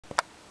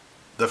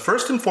The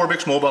first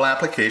Inforbix mobile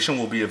application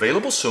will be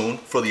available soon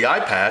for the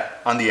iPad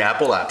on the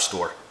Apple App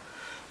Store.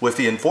 With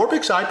the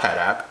Inforbix iPad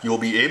app, you'll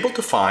be able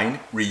to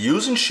find,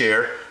 reuse, and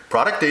share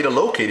product data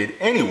located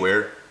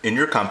anywhere in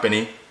your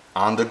company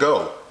on the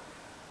go.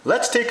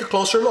 Let's take a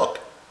closer look.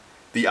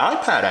 The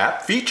iPad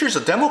app features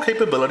a demo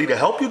capability to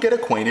help you get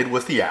acquainted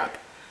with the app.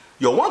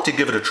 You'll want to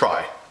give it a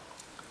try.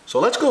 So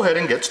let's go ahead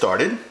and get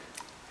started.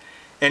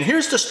 And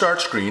here's the start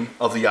screen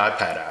of the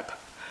iPad app.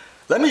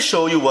 Let me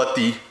show you what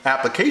the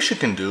application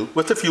can do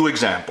with a few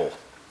examples.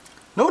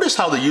 Notice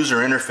how the user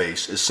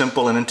interface is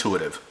simple and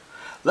intuitive.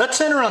 Let's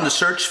enter on the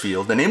search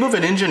field the name of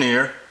an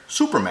engineer,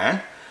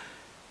 Superman,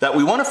 that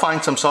we want to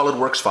find some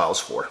SolidWorks files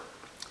for.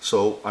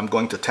 So I'm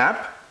going to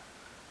tap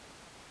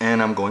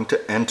and I'm going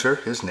to enter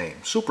his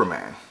name,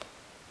 Superman.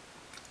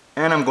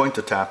 And I'm going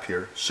to tap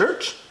here,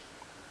 search.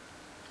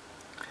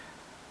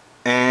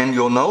 And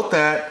you'll note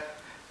that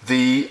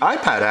the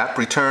iPad app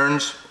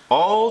returns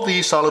all the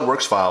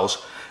SolidWorks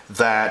files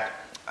that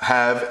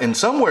have in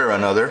some way or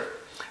another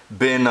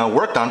been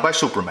worked on by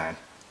Superman.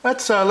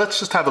 Let's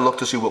just have a look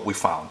to see what we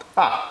found.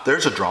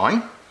 There's a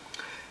drawing.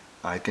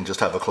 I can just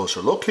have a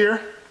closer look here.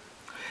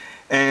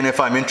 And if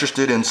I'm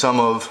interested in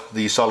some of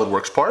the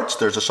SolidWorks parts,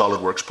 there's a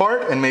SolidWorks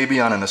part, and maybe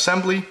on an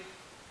assembly,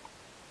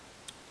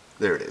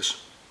 there it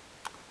is.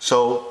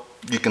 So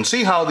you can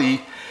see how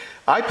the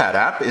iPad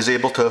app is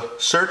able to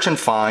search and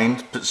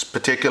find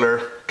particular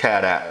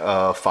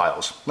CAD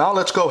files. Now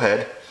let's go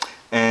ahead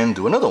and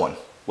do another one.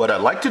 What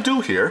I'd like to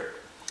do here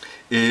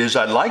is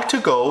I'd like to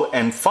go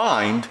and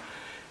find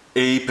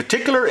a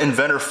particular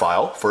inventor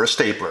file for a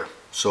stapler.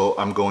 So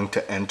I'm going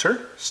to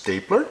enter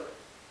stapler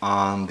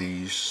on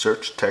the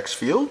search text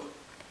field,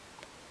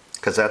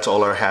 because that's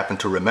all I happen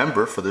to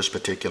remember for this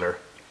particular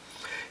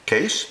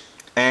case.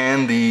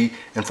 And the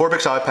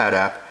Inforbix iPad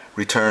app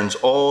returns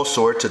all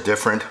sorts of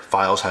different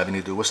files having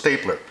to do with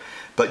stapler.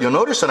 But you'll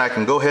notice that I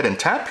can go ahead and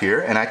tap here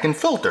and I can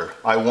filter.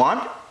 I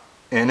want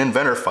an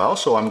inventor file,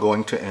 so I'm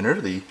going to enter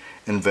the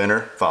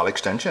inventor file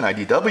extension,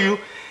 IDW,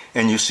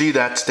 and you see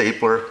that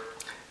stapler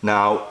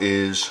now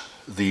is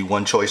the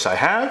one choice I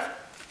have,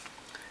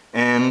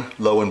 and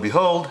lo and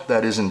behold,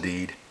 that is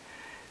indeed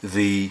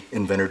the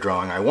inventor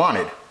drawing I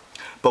wanted.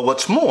 But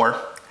what's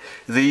more,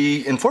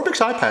 the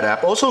Inforbix iPad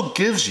app also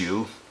gives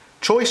you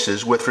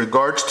choices with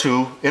regards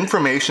to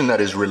information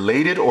that is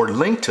related or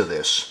linked to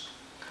this.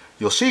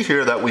 You'll see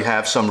here that we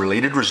have some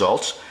related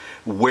results,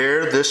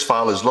 where this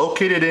file is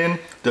located in,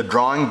 the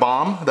drawing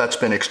bomb that's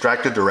been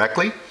extracted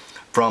directly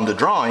from the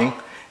drawing,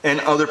 and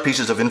other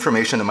pieces of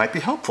information that might be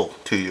helpful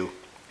to you.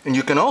 And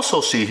you can also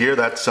see here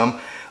that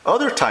some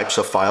other types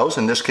of files,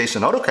 in this case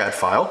an AutoCAD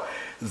file,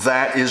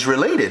 that is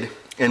related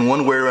in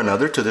one way or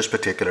another to this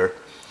particular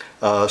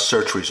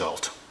search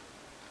result.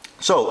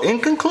 So in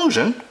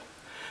conclusion,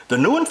 the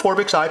new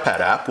Inforbix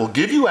iPad app will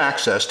give you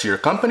access to your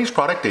company's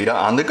product data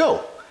on the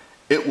go.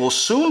 It will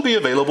soon be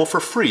available for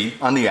free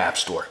on the App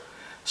Store.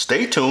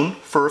 Stay tuned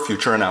for a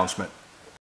future announcement.